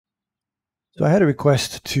So I had a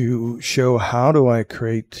request to show how do I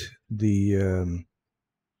create the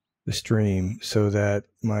stream so that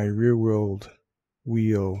my real world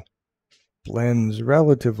wheel blends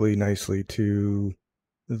relatively nicely to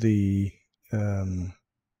the um,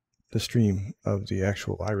 the stream of the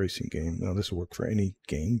actual iRacing game. Now this will work for any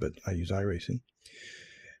game, but I use iRacing.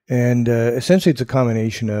 And essentially it's a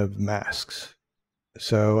combination of masks.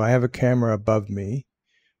 So I have a camera above me,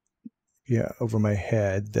 over my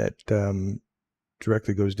head that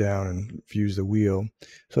directly goes down and views the wheel.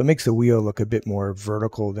 So it makes the wheel look a bit more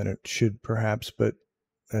vertical than it should perhaps, but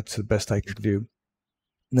that's the best I could do.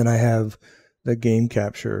 And then I have the game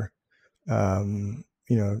capture, showing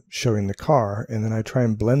the car, and then I try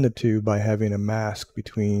and blend the two by having a mask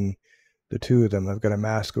between the two of them. I've got a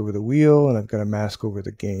mask over the wheel and I've got a mask over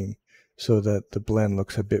the game so that the blend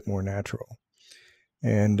looks a bit more natural.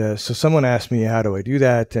 And so someone asked me, how do I do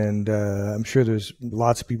that? And I'm sure there's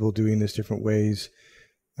lots of people doing this different ways.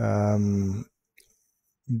 But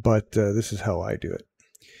this is how I do it.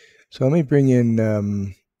 So let me bring in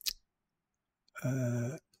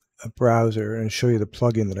a browser and show you the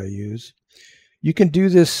plugin that I use. You can do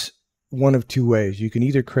this one of two ways. You can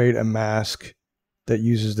either create a mask that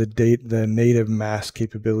uses the native mask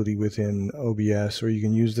capability within OBS, or you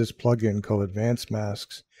can use this plugin called Advanced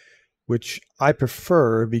Masks, which I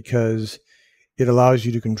prefer because it allows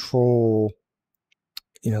you to control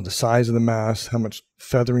the size of the mask, how much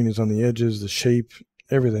feathering is on the edges, the shape,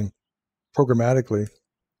 everything programmatically,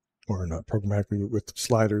 or not programmatically with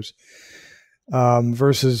sliders,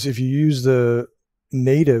 versus if you use the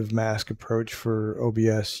native mask approach for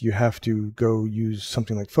OBS, you have to go use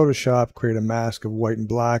something like Photoshop, create a mask of white and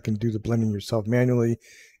black and do the blending yourself manually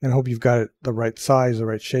and hope you've got it the right size, the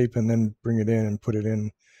right shape, and then bring it in and put it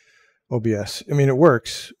in OBS. I mean, it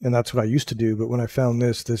works, and that's what I used to do, but when I found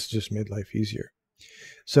this just made life easier.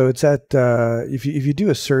 So it's at, if you do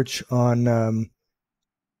a search on OBS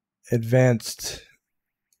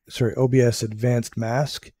Advanced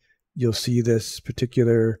Mask, you'll see this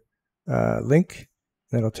particular link.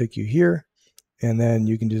 That'll take you here, and then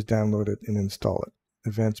you can just download it and install it.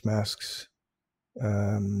 Advanced Masks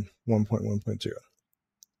 1.1.0.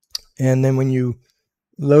 And then when you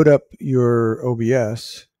load up your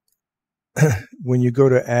OBS, when you go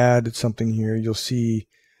to add something here, you'll see,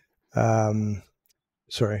 if I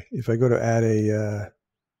go to add a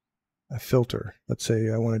filter, let's say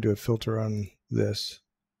I want to do a filter on this,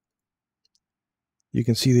 you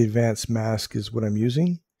can see the advanced mask is what I'm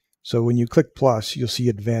using. So when you click plus, you'll see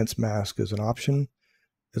advanced mask as an option,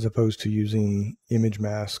 as opposed to using image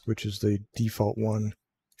mask, which is the default one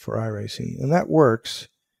for iRacing. And that works,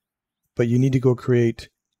 but you need to go create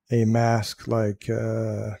a mask like,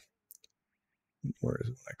 where is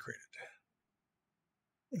it I created?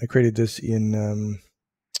 I created this in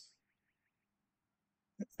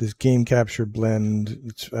this game capture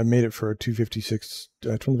blend. I made it for a 2560 by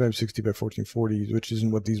 1440, which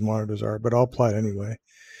isn't what these monitors are, but I'll apply it anyway.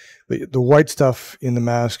 But the white stuff in the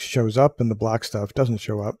mask shows up and the black stuff doesn't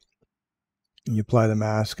show up. And you apply the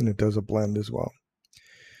mask and it does a blend as well.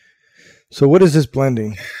 So what is this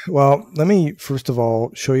blending? Well, let me first of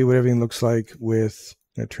all show you what everything looks like with,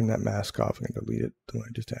 I'm going to turn that mask off. I'm going to delete it, the one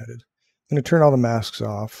I just added. I'm going to turn all the masks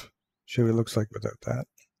off, show you what it looks like without that.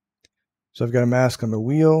 So I've got a mask on the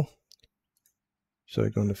wheel. So I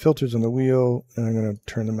go into filters on the wheel and I'm going to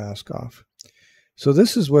turn the mask off. So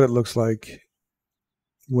this is what it looks like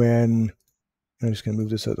when, I'm just going to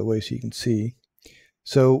move this out of the way so you can see.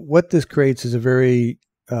 So what this creates is a very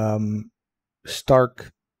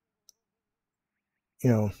stark,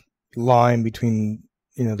 line between,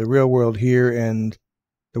 the real world here and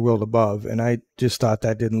the world above. And I just thought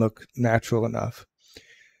that didn't look natural enough.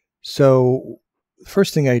 So the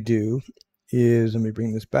first thing I do is, let me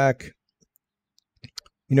bring this back.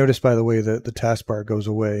 You notice, by the way, that the taskbar goes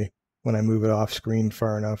away when I move it off screen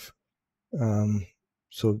far enough.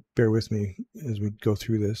 So bear with me as we go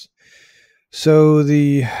through this. So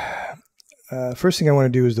the first thing I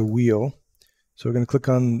want to do is the wheel. So we're going to click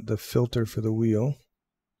on the filter for the wheel.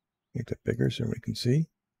 Make that bigger so everybody can see.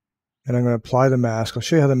 And I'm going to apply the mask. I'll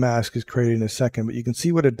show you how the mask is created in a second, but you can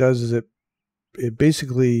see what it does is it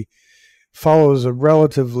basically follows a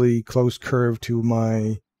relatively close curve to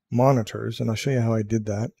my monitors, and I'll show you how I did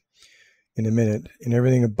that in a minute. And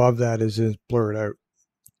everything above that is blurred out.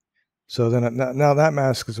 So then now that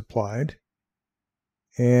mask is applied,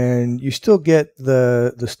 and you still get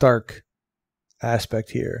the stark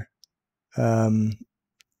aspect here. But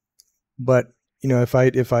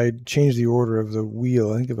if I change the order of the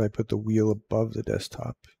wheel, I think if I put the wheel above the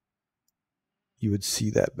desktop, you would see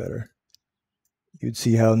that better. you'd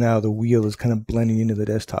see how now the wheel is kind of blending into the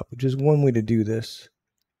desktop, which is one way to do this.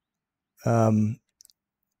 You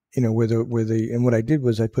know, and what I did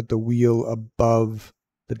was I put the wheel above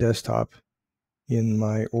the desktop in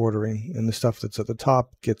my ordering, and the stuff that's at the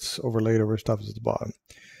top gets overlaid over stuff that's at the bottom.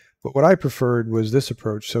 But what I preferred was this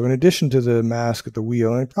approach. So in addition to the mask at the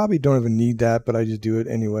wheel, and I probably don't even need that, but I just do it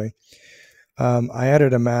anyway, I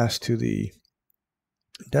added a mask to the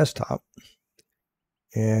desktop,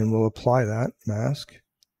 and we'll apply that mask.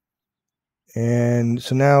 And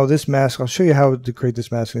so now this mask, I'll show you how to create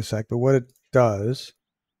this mask in a sec, but what it does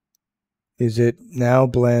is it now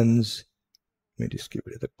blends, let me just get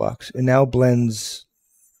rid of the box, it now blends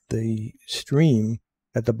the stream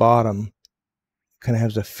at the bottom, kind of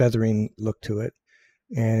has a feathering look to it,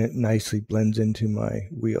 and it nicely blends into my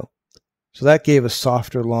wheel. So that gave a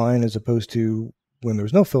softer line as opposed to when there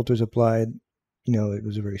was no filters applied. You know, it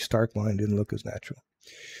was a very stark line, didn't look as natural.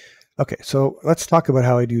 Okay, so let's talk about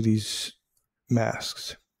how I do these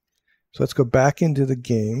masks. So let's go back into the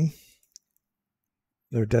game,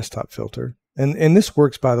 their desktop filter. And this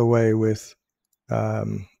works, by the way, with,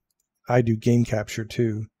 I do game capture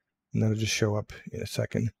too, and that'll just show up in a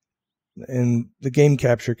second. And the game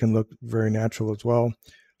capture can look very natural as well.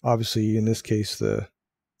 Obviously, in this case,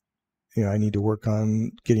 I need to work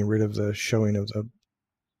on getting rid of the showing of the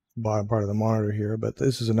bottom part of the monitor here, but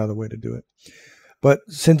this is another way to do it. But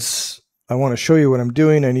since I want to show you what I'm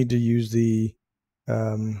doing, I need to use the,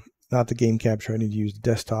 not the game capture, I need to use the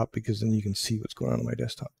desktop, because then you can see what's going on my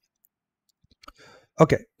desktop.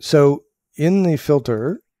 Okay, so in the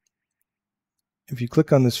filter, if you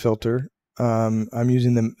click on this filter, I'm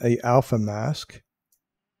using a alpha mask,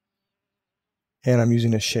 and I'm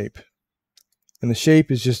using a shape. And the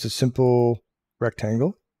shape is just a simple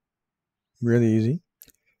rectangle, really easy.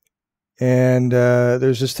 And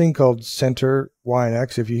there's this thing called center Y and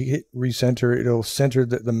X. If you hit recenter, it'll center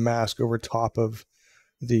the mask over top of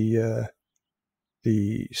the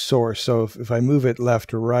source. So if I move it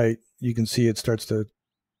left or right, you can see it starts to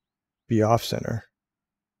be off center.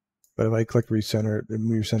 But if I click recenter, it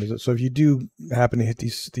recenters it. So if you do happen to hit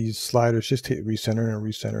these sliders, just hit recenter and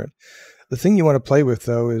recenter it. The thing you want to play with,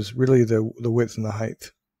 though, is really the width and the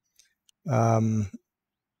height.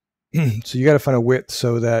 So you got to find a width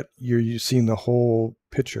so that you're seeing the whole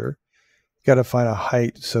picture. You got to find a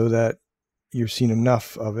height so that you're seeing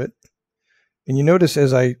enough of it. And you notice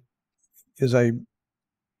as I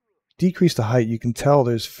decrease the height, you can tell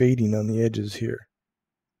there's fading on the edges here.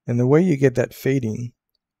 And the way you get that fading,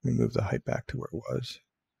 let me move the height back to where it was,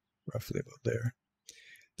 roughly about there.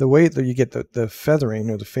 The way that you get the feathering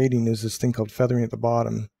or the fading is this thing called feathering at the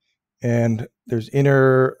bottom. And there's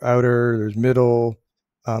inner, outer, there's middle.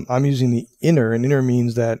 I'm using the inner, and inner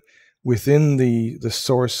means that within the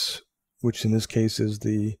source, which in this case is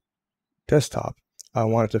the desktop, I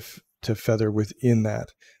want it to feather within that.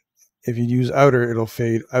 If you use outer, it'll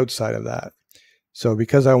fade outside of that. So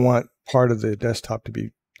because I want part of the desktop to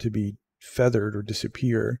be feathered or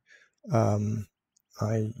disappear,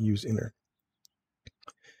 I use inner.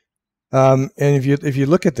 And if you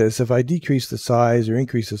look at this, if I decrease the size or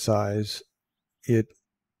increase the size, it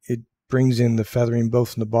brings in the feathering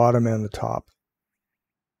both from the bottom and the top.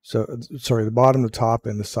 So sorry, the bottom, the top,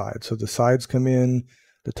 and the side. So the sides come in,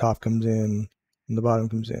 the top comes in, and the bottom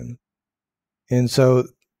comes in. And so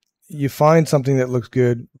you find something that looks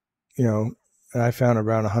good, and I found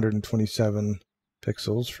around 127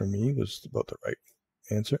 pixels for me was about the right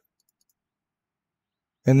answer.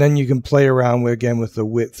 And then you can play around again with the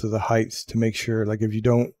width of the heights to make sure, like if you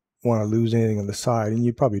don't want to lose anything on the side, and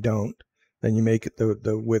you probably don't, then you make it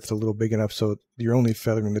the width a little big enough so you're only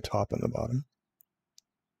feathering the top and the bottom.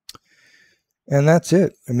 And that's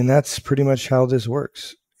it. I mean, that's pretty much how this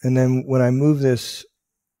works. And then when I move this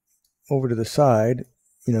over to the side,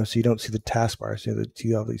 so you don't see the taskbar. So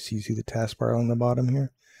you see the taskbar on the bottom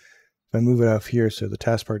here. If I move it off here so the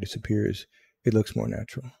taskbar disappears, it looks more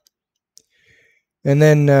natural. And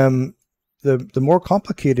then the more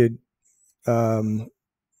complicated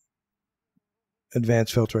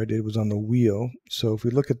advanced filter I did was on the wheel. So if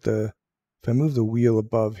we look at if I move the wheel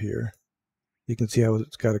above here, you can see how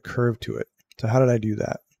it's got a curve to it. So how did I do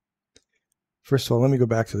that? First of all, let me go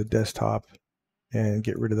back to the desktop and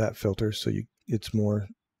get rid of that filter so it's more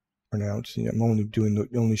pronounced. I'm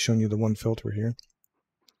only showing you the one filter here.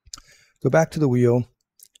 Go back to the wheel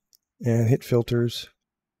and hit filters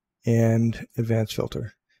and advanced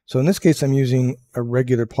filter. So in this case, I'm using a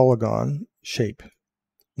regular polygon shape,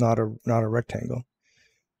 not a rectangle.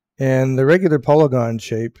 And the regular polygon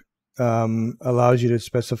shape allows you to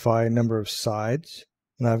specify a number of sides.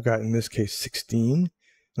 And I've got, in this case, 16.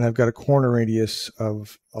 And I've got a corner radius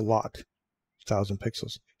of a lot. 1,000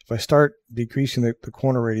 pixels. If I start decreasing the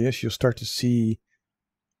corner radius, you'll start to see,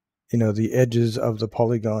 you know, the edges of the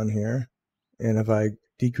polygon here. And if I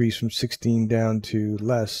decrease from 16 down to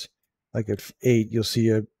less, like at 8, you'll see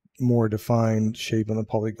a more defined shape on the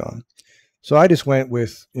polygon. So I just went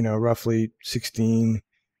with, you know, roughly 16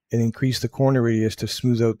 and increased the corner radius to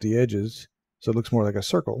smooth out the edges so it looks more like a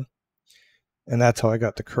circle. And that's how I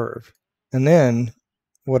got the curve. And then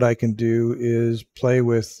what I can do is play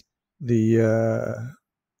with the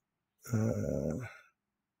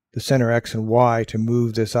center X and Y to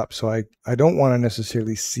move this up. So I don't want to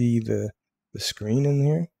necessarily see the screen in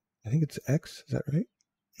here. I think it's X, is that right?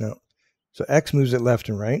 No. So X moves it left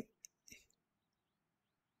and right,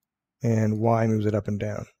 and Y moves it up and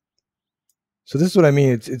down. So this is what I mean.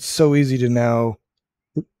 It's so easy to now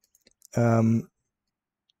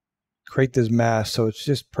create this mask, so it's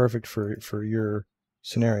just perfect for your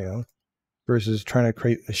scenario, versus trying to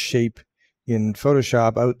create a shape in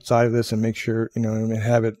Photoshop outside of this and make sure, you know, and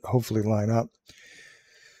have it hopefully line up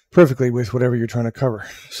perfectly with whatever you're trying to cover.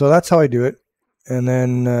 So that's how I do it. And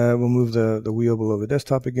then we'll move the wheel below the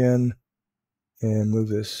desktop again and move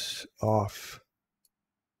this off.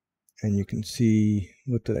 And you can see,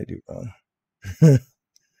 what did I do wrong?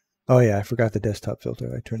 Oh yeah, I forgot the desktop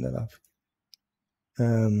filter. I turned that off.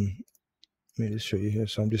 Let me just show you here.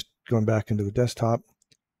 So I'm just going back into the desktop.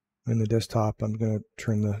 In the desktop, I'm going to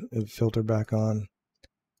turn the filter back on,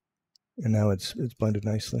 and now it's blended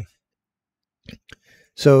nicely.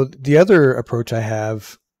 So the other approach I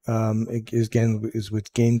have is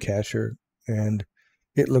with Game Capture, and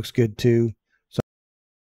it looks good too. So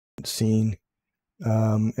scene,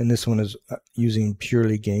 and this one is using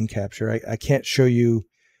purely Game Capture. I can't show you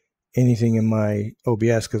anything in my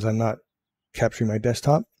OBS because I'm not capturing my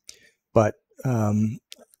desktop, but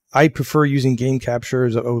I prefer using Game Capture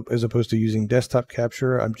as opposed to using Desktop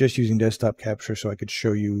Capture. I'm just using Desktop Capture so I could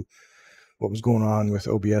show you what was going on with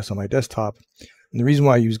OBS on my desktop. And the reason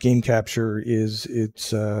why I use Game Capture is it's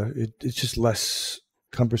just less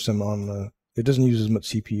cumbersome on the. It doesn't use as much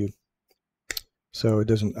CPU, so I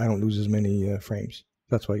don't lose as many frames.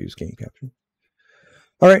 That's why I use Game Capture.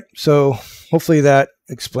 All right, so hopefully that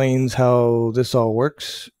explains how this all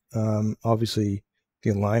works. Obviously, the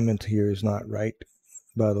alignment here is not right.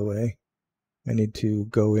 By the way, I need to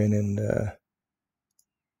go in and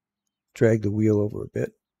drag the wheel over a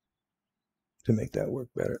bit to make that work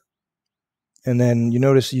better. And then you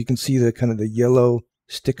notice you can see the kind of the yellow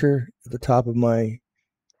sticker at the top of my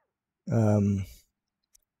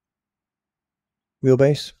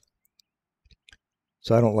wheelbase.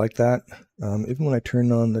 So I don't like that. Even when I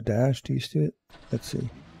turn on the dash, do you see it? Let's see.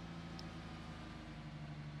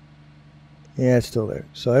 Yeah, it's still there.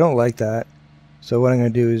 So I don't like that. So what I'm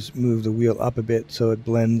going to do is move the wheel up a bit so it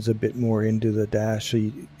blends a bit more into the dash, so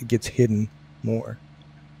it gets hidden more.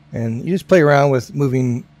 And you just play around with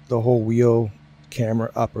moving the whole wheel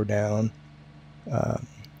camera up or down. And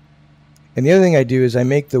the other thing I do is I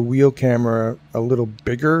make the wheel camera a little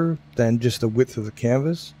bigger than just the width of the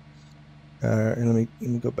canvas. And let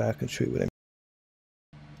me go back and show you what I mean.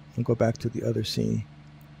 I'll go back to the other scene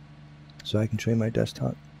so I can show you my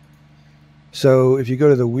desktop. So if you go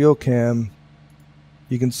to the wheel cam,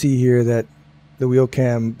 you can see here that the wheel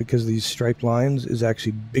cam, because of these striped lines, is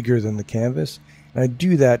actually bigger than the canvas. And I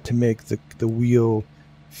do that to make the wheel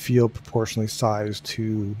feel proportionally sized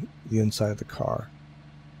to the inside of the car.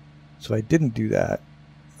 So if I didn't do that,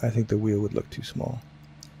 I think the wheel would look too small.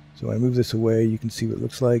 So when I move this away, you can see what it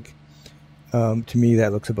looks like. To me,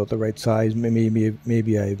 that looks about the right size. Maybe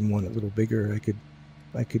I even want it a little bigger.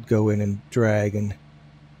 I could go in and drag and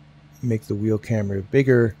make the wheel camera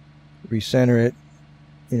bigger, recenter it,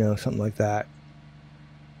 you know, something like that.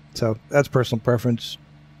 So that's personal preference.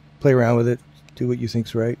 Play around with it, do what you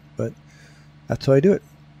think's right, but that's how I do it.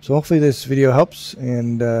 So hopefully this video helps,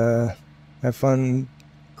 and have fun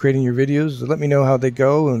creating your videos. Let me know how they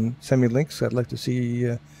go and send me links. I'd like to see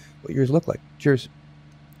what yours look like. Cheers.